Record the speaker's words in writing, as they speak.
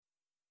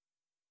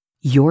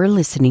You're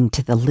listening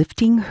to the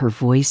Lifting Her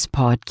Voice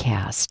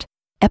podcast,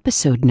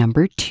 episode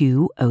number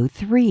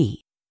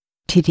 203.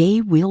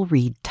 Today we'll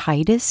read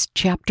Titus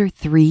chapter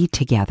 3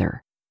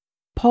 together.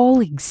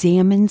 Paul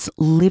examines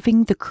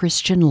living the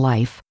Christian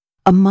life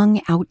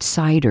among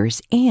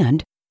outsiders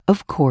and,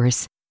 of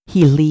course,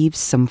 he leaves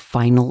some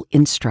final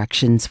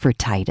instructions for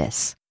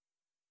Titus.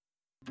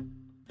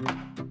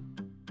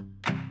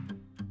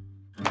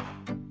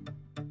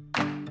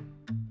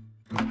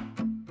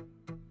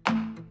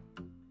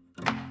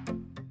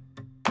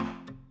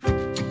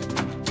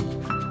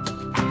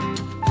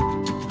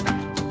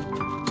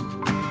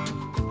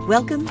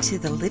 Welcome to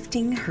the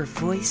Lifting Her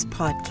Voice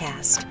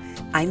podcast.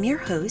 I'm your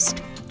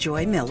host,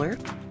 Joy Miller,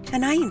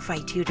 and I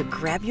invite you to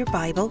grab your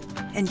Bible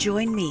and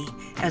join me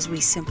as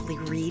we simply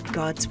read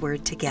God's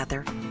Word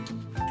together.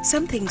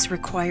 Some things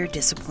require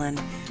discipline,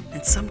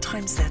 and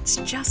sometimes that's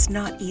just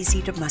not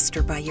easy to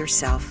muster by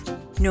yourself,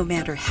 no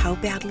matter how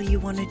badly you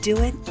want to do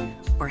it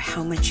or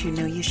how much you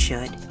know you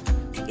should.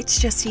 It's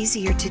just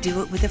easier to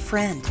do it with a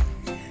friend.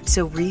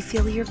 So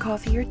refill your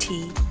coffee or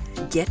tea,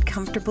 get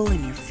comfortable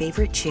in your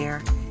favorite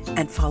chair,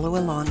 and follow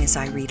along as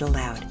I read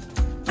aloud.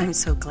 I'm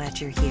so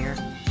glad you're here.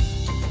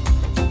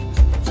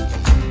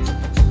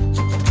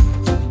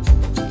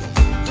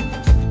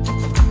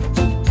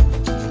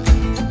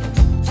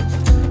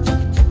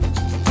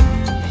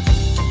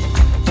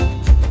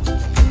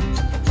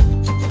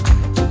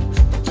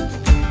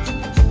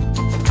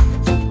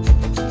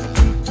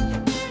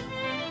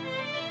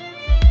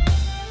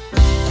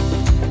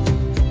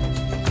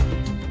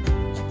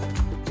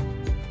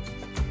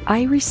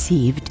 I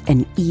received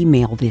an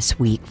email this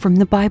week from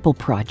the Bible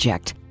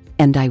Project,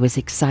 and I was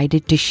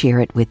excited to share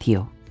it with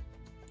you.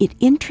 It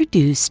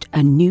introduced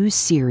a new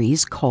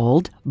series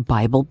called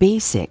Bible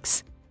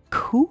Basics.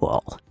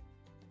 Cool.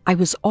 I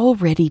was all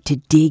ready to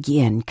dig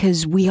in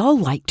because we all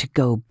like to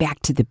go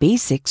back to the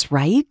basics,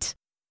 right?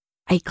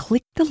 I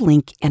clicked the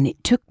link and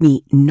it took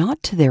me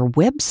not to their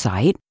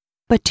website,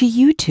 but to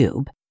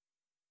YouTube.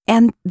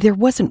 And there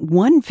wasn't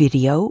one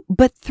video,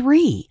 but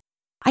 3.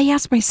 I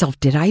asked myself,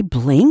 did I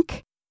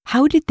blink?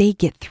 How did they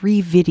get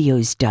 3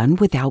 videos done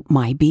without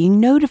my being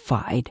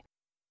notified?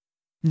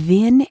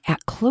 Then,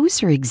 at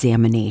closer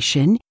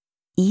examination,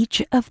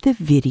 each of the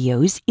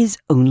videos is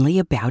only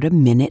about a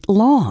minute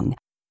long.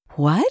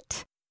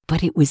 What?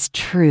 But it was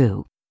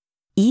true.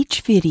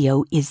 Each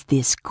video is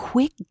this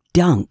quick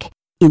dunk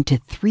into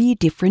 3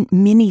 different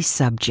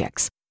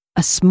mini-subjects,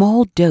 a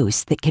small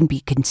dose that can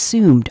be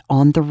consumed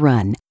on the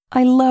run.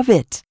 I love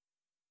it.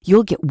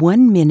 You'll get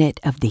 1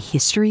 minute of the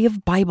history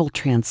of Bible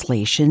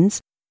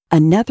translations,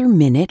 another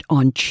minute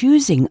on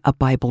choosing a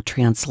Bible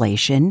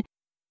translation,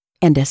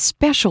 and a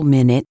special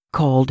minute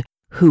called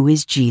Who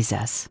is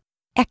Jesus?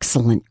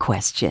 Excellent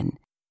question.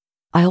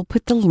 I'll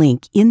put the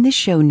link in the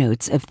show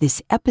notes of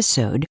this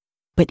episode,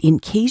 but in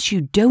case you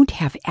don't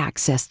have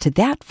access to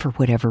that for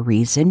whatever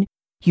reason,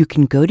 you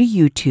can go to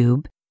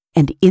YouTube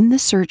and in the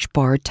search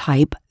bar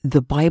type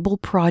The Bible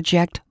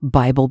Project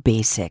Bible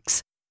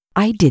Basics.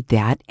 I did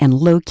that and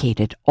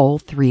located all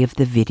 3 of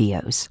the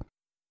videos.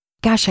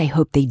 Gosh, I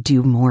hope they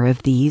do more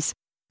of these.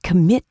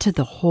 Commit to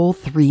the whole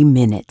 3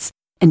 minutes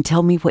and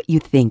tell me what you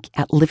think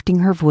at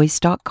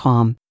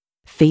liftinghervoice.com,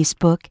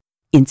 Facebook,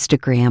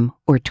 Instagram,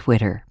 or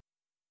Twitter.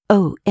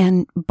 Oh,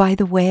 and by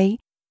the way,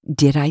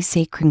 did I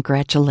say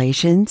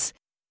congratulations?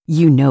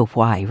 You know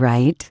why,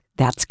 right?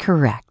 That's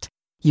correct.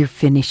 You're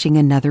finishing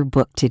another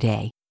book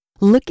today.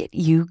 Look at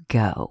you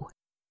go.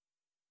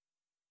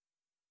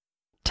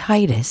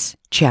 Titus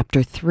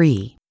chapter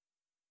 3.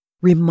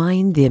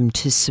 Remind them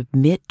to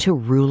submit to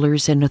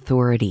rulers and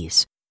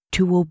authorities,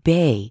 to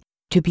obey,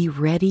 to be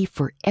ready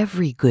for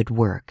every good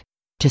work,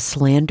 to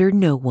slander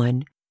no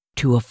one,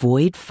 to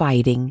avoid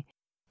fighting,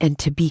 and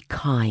to be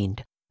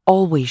kind,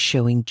 always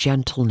showing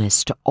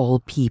gentleness to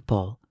all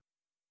people.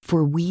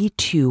 For we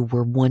too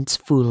were once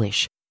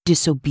foolish,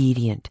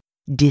 disobedient,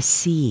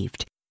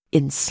 deceived,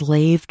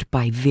 enslaved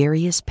by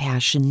various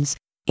passions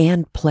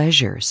and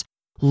pleasures,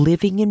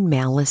 living in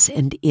malice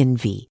and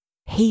envy,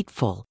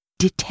 hateful,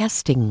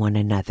 detesting one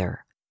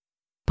another.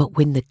 But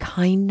when the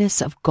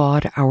kindness of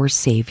God our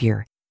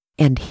Savior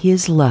and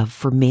His love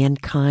for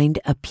mankind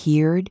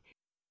appeared,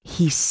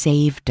 He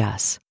saved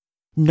us,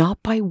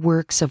 not by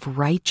works of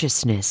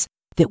righteousness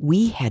that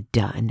we had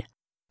done,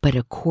 but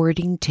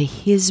according to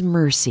His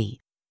mercy,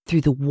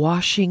 through the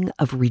washing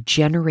of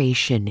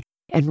regeneration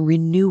and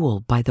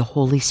renewal by the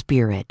Holy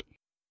Spirit.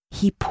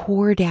 He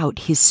poured out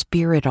His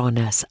Spirit on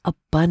us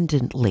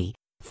abundantly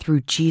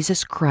through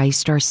Jesus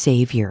Christ our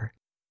Savior,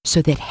 so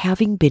that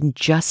having been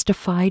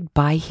justified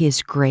by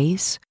His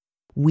grace,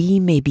 we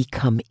may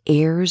become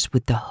heirs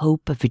with the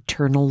hope of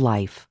eternal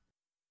life.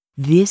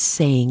 This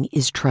saying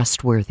is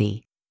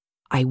trustworthy.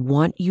 I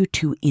want you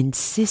to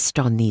insist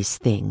on these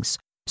things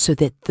so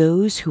that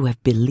those who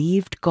have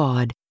believed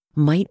God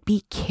might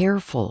be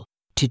careful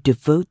to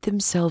devote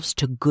themselves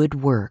to good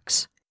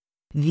works.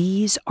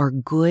 These are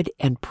good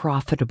and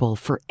profitable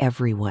for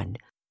everyone,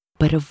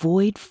 but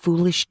avoid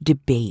foolish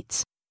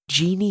debates,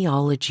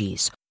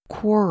 genealogies,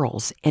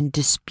 quarrels, and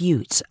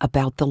disputes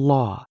about the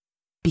law,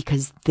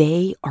 because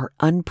they are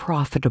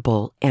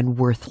unprofitable and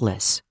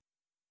worthless.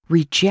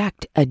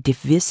 Reject a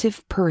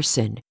divisive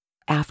person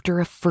after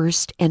a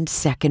first and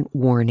second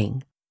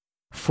warning,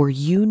 for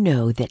you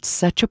know that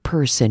such a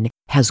person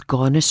has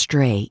gone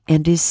astray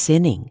and is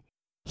sinning.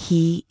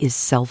 He is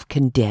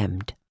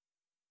self-condemned.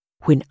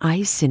 When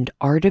I send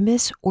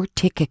Artemas or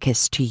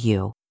Tychicus to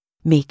you,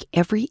 make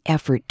every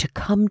effort to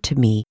come to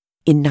me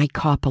in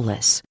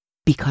Nicopolis,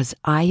 because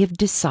I have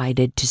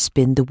decided to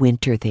spend the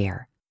winter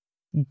there.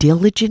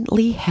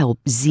 Diligently help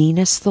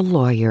Zenas the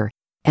lawyer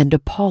and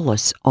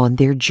Apollos on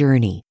their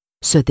journey,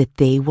 so that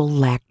they will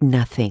lack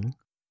nothing.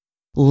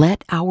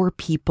 Let our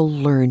people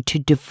learn to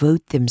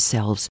devote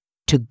themselves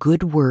to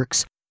good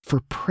works for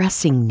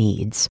pressing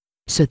needs,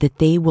 so that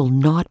they will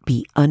not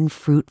be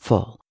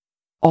unfruitful.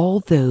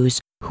 All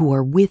those who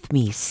are with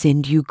me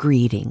send you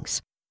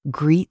greetings.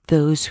 Greet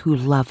those who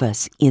love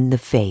us in the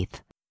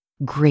faith.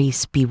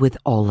 Grace be with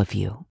all of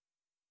you.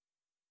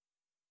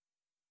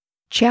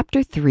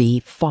 Chapter 3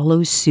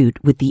 follows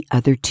suit with the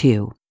other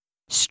two.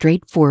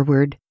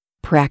 Straightforward,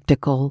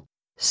 practical,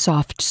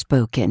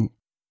 soft-spoken.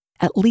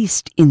 At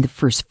least in the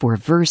first 4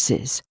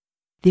 verses,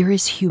 there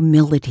is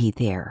humility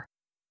there.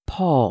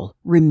 Paul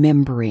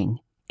remembering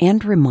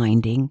and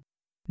reminding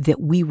that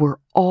we were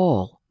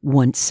all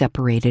once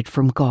separated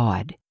from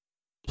God.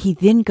 He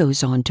then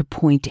goes on to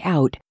point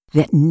out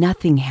that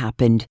nothing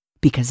happened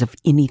because of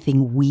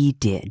anything we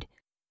did.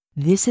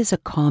 This is a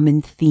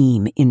common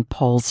theme in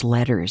Paul's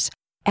letters,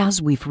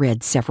 as we've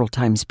read several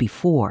times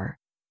before.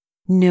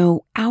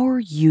 No, our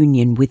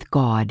union with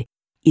God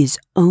is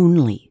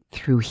only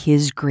through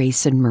His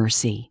grace and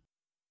mercy.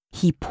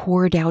 He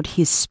poured out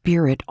His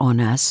Spirit on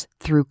us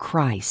through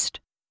Christ,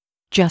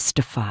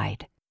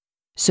 justified,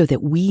 so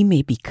that we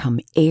may become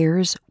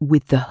heirs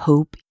with the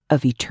hope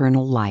of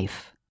eternal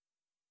life.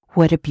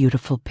 What a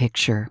beautiful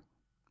picture.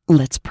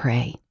 Let's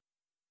pray.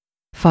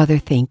 Father,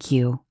 thank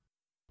you.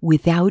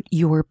 Without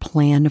your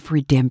plan of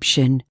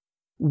redemption,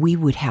 we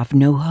would have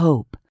no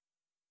hope.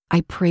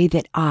 I pray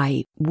that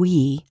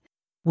we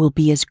will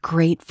be as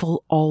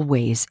grateful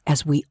always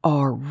as we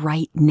are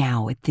right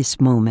now at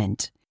this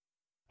moment.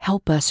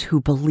 Help us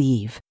who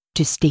believe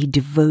to stay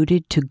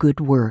devoted to good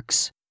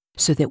works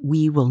so that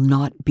we will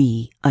not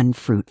be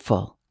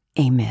unfruitful.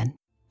 Amen.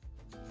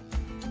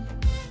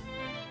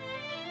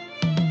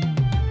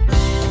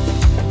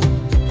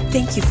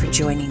 Thank you for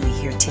joining me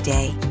here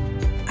today.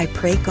 I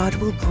pray God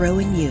will grow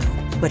in you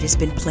what has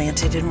been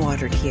planted and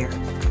watered here.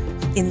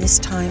 In this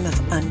time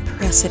of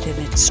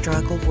unprecedented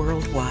struggle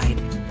worldwide,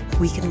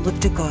 we can look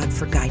to God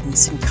for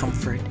guidance and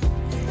comfort.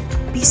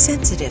 Be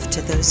sensitive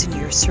to those in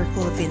your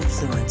circle of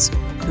influence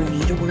who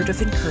need a word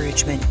of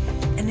encouragement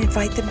and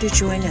invite them to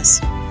join us.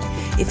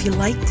 If you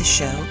like the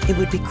show, it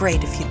would be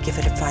great if you'd give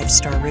it a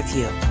 5-star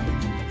review.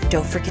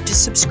 Don't forget to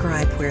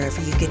subscribe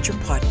wherever you get your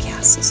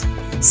podcasts.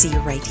 See you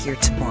right here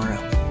tomorrow.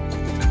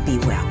 Be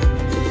well.